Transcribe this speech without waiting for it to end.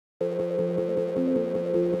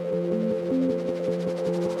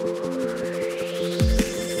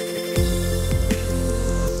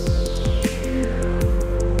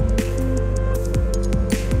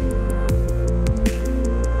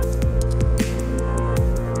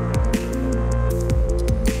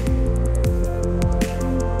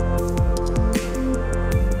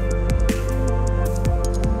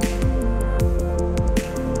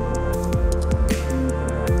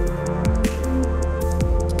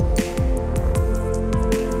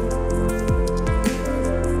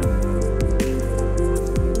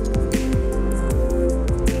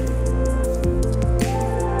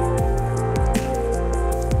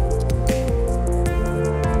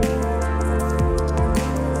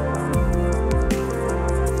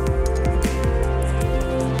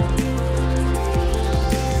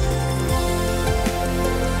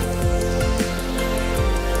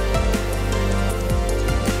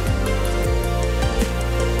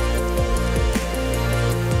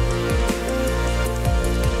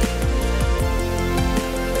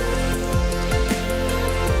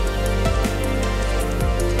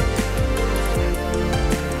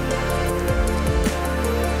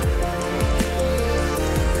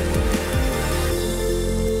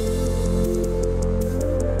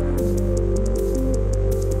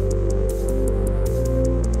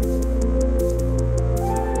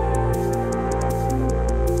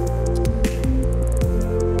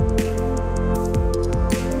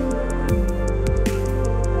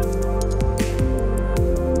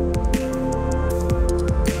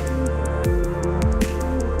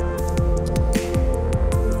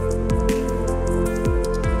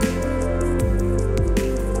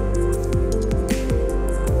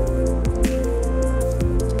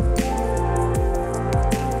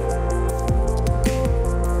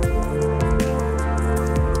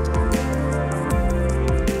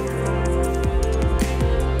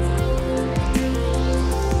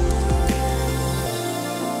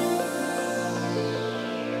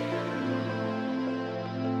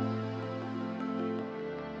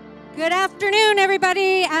Good afternoon,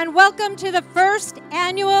 everybody, and welcome to the first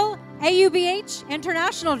annual AUBH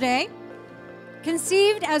International Day,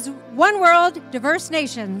 conceived as one world, diverse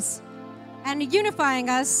nations, and unifying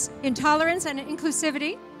us in tolerance and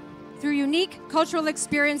inclusivity through unique cultural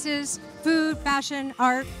experiences, food, fashion,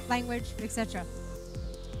 art, language, etc.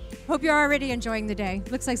 Hope you're already enjoying the day.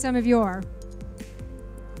 Looks like some of you are.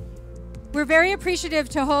 We're very appreciative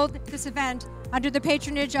to hold this event under the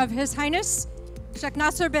patronage of His Highness Shaikh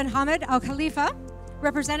Nasser bin Hamad Al Khalifa,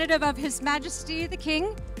 representative of His Majesty the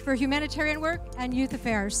King for Humanitarian Work and Youth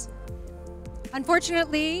Affairs.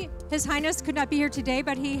 Unfortunately, His Highness could not be here today,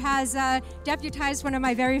 but he has deputized one of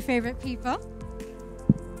my very favorite people.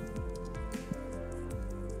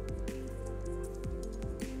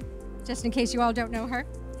 Just in case you all don't know her.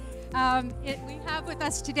 We have with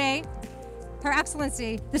us today Her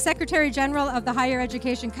Excellency, the Secretary General of the Higher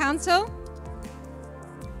Education Council,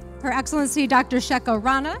 Her Excellency Dr. Shaikh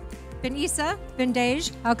Rana bin Isa bin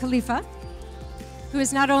Dej Al Khalifa, who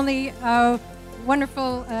is not only a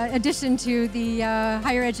wonderful addition to the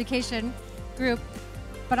higher education group,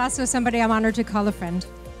 but also somebody I'm honored to call a friend.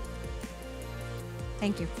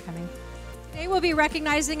 Thank you for coming. Today we'll be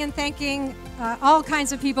recognizing and thanking all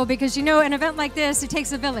kinds of people because, you know, an event like this, it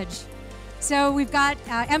takes a village. So we've got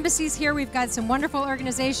embassies here, we've got some wonderful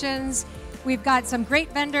organizations, we've got some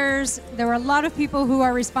great vendors. There are a lot of people who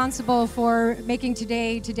are responsible for making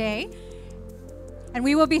today. And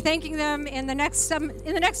we will be thanking them in the next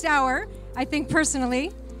hour, I think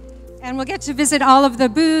personally. And we'll get to visit all of the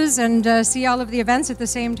booths and see all of the events at the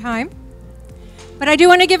same time. But I do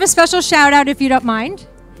want to give a special shout out, if you don't mind.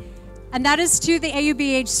 And that is to the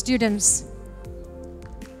AUBH students.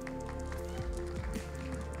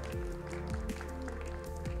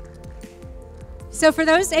 So for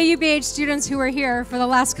those AUBH students who are here for the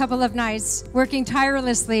last couple of nights, working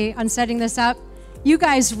tirelessly on setting this up, you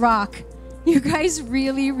guys rock. You guys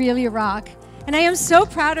really, really rock. And I am so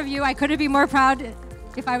proud of you. I couldn't be more proud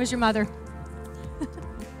if I was your mother.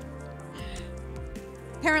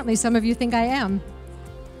 Apparently, some of you think I am.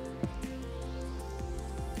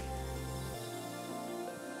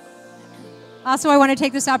 Also, I want to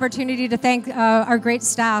take this opportunity to thank our great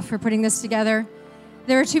staff for putting this together.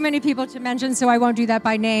 There are too many people to mention, so I won't do that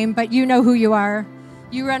by name, but you know who you are.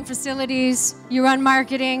 You run facilities, you run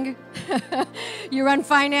marketing, you run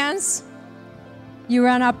finance, you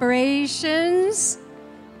run operations,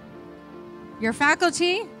 your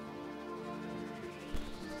faculty,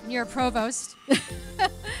 you're a provost,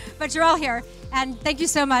 but you're all here, and thank you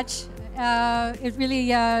so much. It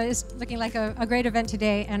really is looking like a great event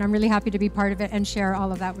today, and I'm really happy to be part of it and share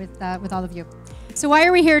all of that with all of you. So why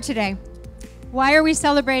are we here today? Why are we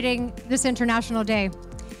celebrating this International Day?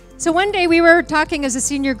 So one day we were talking as a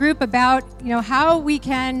senior group about, how we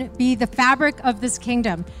can be the fabric of this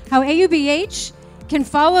kingdom, how AUBH can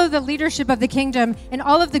follow the leadership of the kingdom in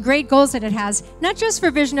all of the great goals that it has, not just for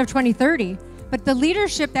Vision of 2030, but the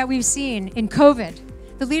leadership that we've seen in COVID,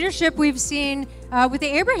 the leadership we've seen with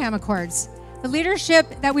the Abraham Accords, the leadership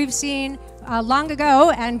that we've seen long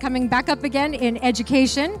ago and coming back up again in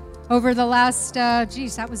education over the last,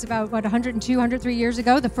 that was about, 102, 103 years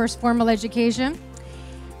ago, the first formal education.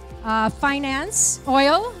 Finance,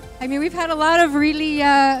 oil. I mean, we've had a lot of really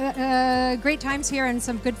great times here and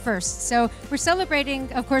some good firsts. So we're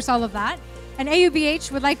celebrating, of course, all of that. And AUBH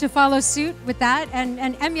would like to follow suit with that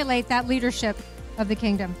and emulate that leadership of the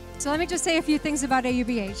kingdom. So let me just say a few things about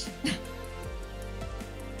AUBH.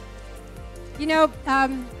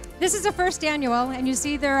 This is the first annual, and you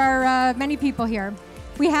see there are many people here.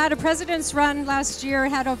 We had a President's Run last year,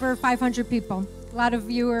 had over 500 people. A lot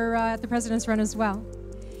of you were at the President's Run as well.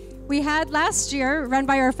 We had last year, run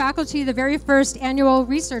by our faculty, the very first annual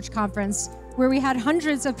research conference, where we had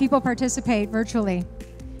hundreds of people participate virtually.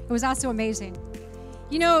 It was also amazing.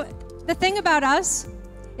 The thing about us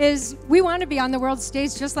is we want to be on the world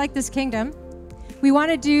stage just like this kingdom. We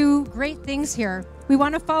want to do great things here. We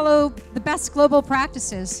want to follow the best global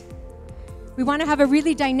practices. We want to have a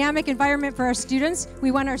really dynamic environment for our students.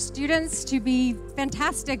 We want our students to be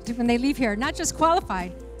fantastic when they leave here, not just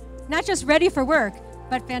qualified, not just ready for work,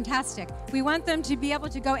 but fantastic. We want them to be able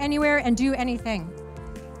to go anywhere and do anything.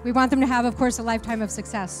 We want them to have, of course, a lifetime of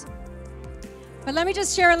success. But let me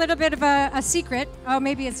just share a little bit of a secret. Oh,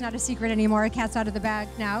 maybe it's not a secret anymore. A cat's out of the bag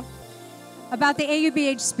now. About the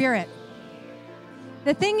AUBH spirit.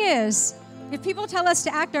 The thing is, if people tell us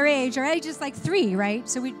to act our age is like 3, right?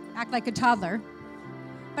 So we act like a toddler.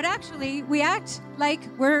 But actually, we act like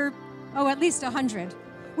we're, at least 100.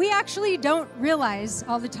 We actually don't realize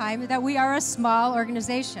all the time that we are a small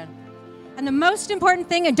organization. And the most important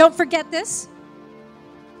thing, and don't forget this,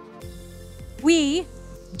 we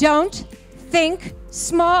Don't think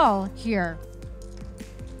small here.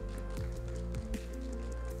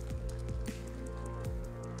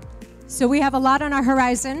 So we have a lot on our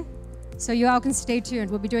horizon, so you all can stay tuned.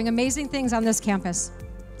 We'll be doing amazing things on this campus.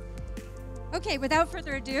 Okay, without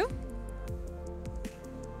further ado,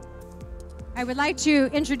 I would like to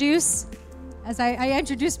introduce, as I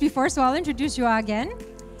introduced before, so I'll introduce you all again,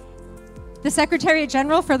 the Secretary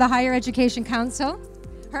General for the Higher Education Council,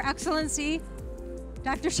 Her Excellency,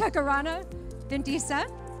 Dr. Shakarana bint Isa,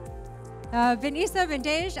 bin Isa bin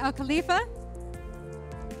Dej Al Khalifa.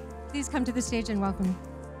 Please come to the stage and welcome.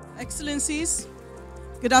 Excellencies,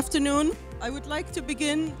 good afternoon. I would like to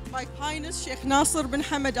begin by Highness Sheikh Nasser bin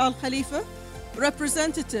Hamad Al Khalifa,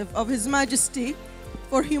 representative of His Majesty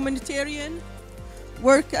for Humanitarian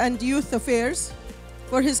Work and Youth Affairs,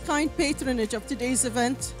 for his kind patronage of today's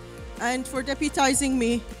event and for deputizing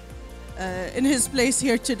me in his place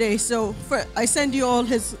here today. So I send you all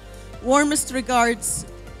his warmest regards.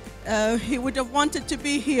 He would have wanted to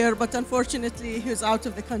be here, but unfortunately he was out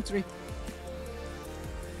of the country.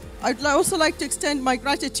 I'd also like to extend my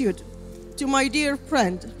gratitude to my dear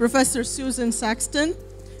friend, Professor Susan Saxton,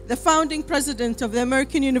 the founding president of the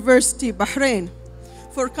American University, Bahrain,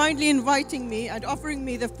 for kindly inviting me and offering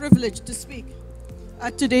me the privilege to speak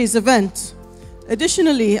at today's event.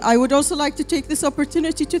 Additionally, I would also like to take this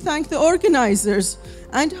opportunity to thank the organizers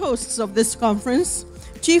and hosts of this conference,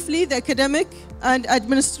 chiefly the academic and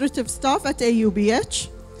administrative staff at AUBH.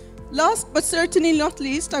 Last but certainly not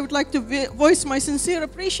least, I would like to voice my sincere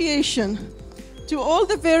appreciation to all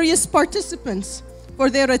the various participants for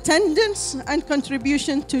their attendance and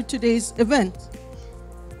contribution to today's event.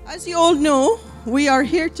 As you all know, we are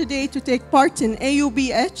here today to take part in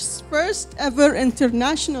AUBH's first ever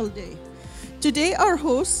International Day. Today, our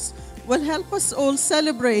hosts will help us all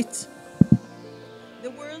celebrate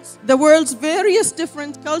the world's various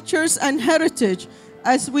different cultures and heritage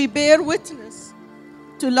as we bear witness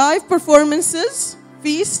to live performances,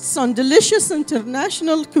 feasts on delicious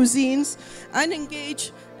international cuisines, and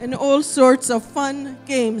engage in all sorts of fun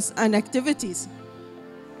games and activities.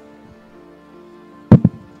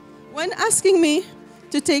 When asking me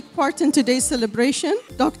to take part in today's celebration,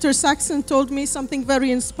 Dr. Saxon told me something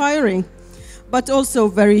very inspiring, but also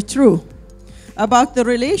very true, about the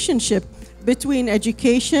relationship between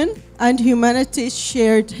education and humanity's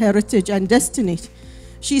shared heritage and destiny.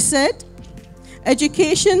 She said,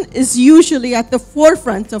 education is usually at the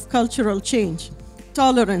forefront of cultural change,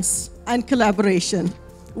 tolerance, and collaboration.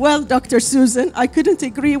 Well, Dr. Susan, I couldn't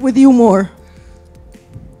agree with you more.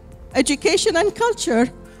 Education and culture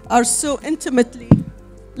are so intimately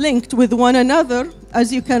linked with one another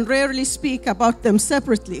as you can rarely speak about them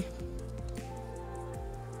separately.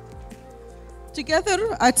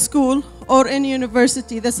 Together at school or in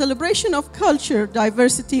university, the celebration of culture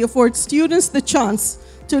diversity affords students the chance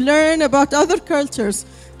to learn about other cultures,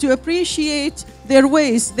 to appreciate their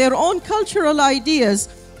ways, their own cultural ideas,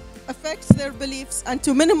 affects their beliefs, and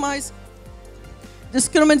to minimize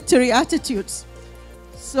discriminatory attitudes.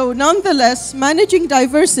 So nonetheless, managing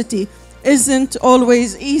diversity isn't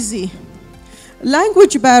always easy.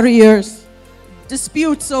 Language barriers,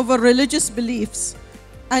 disputes over religious beliefs,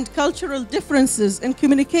 and cultural differences in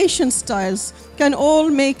communication styles can all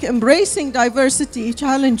make embracing diversity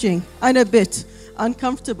challenging and a bit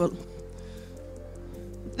uncomfortable.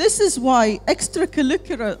 This is why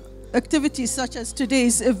extracurricular activities such as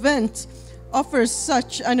today's event offers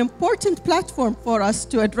such an important platform for us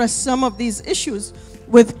to address some of these issues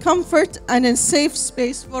with comfort and in safe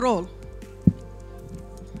space for all.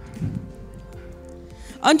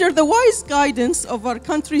 Under the wise guidance of our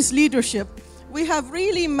country's leadership, we have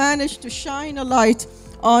really managed to shine a light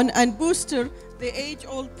on and booster the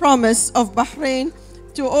age-old promise of Bahrain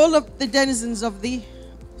to all of the denizens of the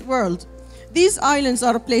world. These islands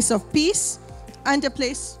are a place of peace and a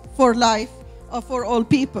place for life for all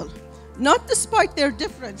people, not despite their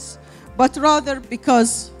difference, but rather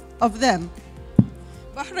because of them.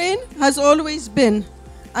 Bahrain has always been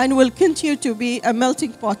and will continue to be a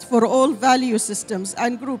melting pot for all value systems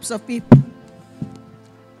and groups of people.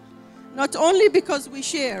 Not only because we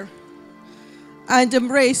share and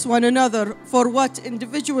embrace one another for what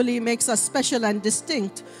individually makes us special and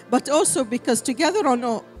distinct, but also because together on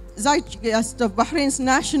a zeitgeist of Bahrain's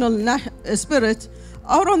national spirit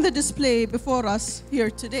are on the display before us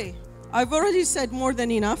here today. I've already said more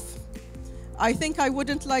than enough. I think I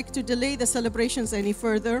wouldn't like to delay the celebrations any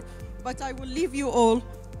further, but I will leave you all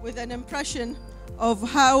with an impression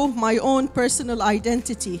of how my own personal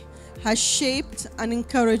identity has shaped and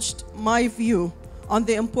encouraged my view on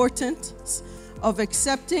the importance of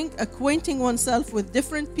accepting, acquainting oneself with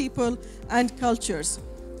different people and cultures.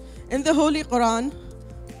 In the Holy Quran,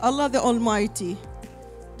 Allah the Almighty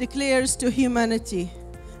declares to humanity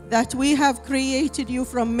that we have created you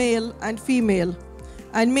from male and female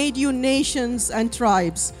and made you nations and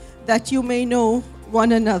tribes that you may know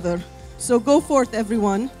one another. So go forth,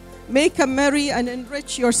 everyone, make a merry and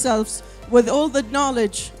enrich yourselves with all the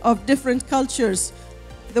knowledge of different cultures,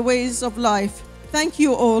 the ways of life. Thank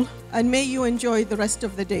you all, and may you enjoy the rest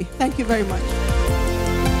of the day. Thank you very much.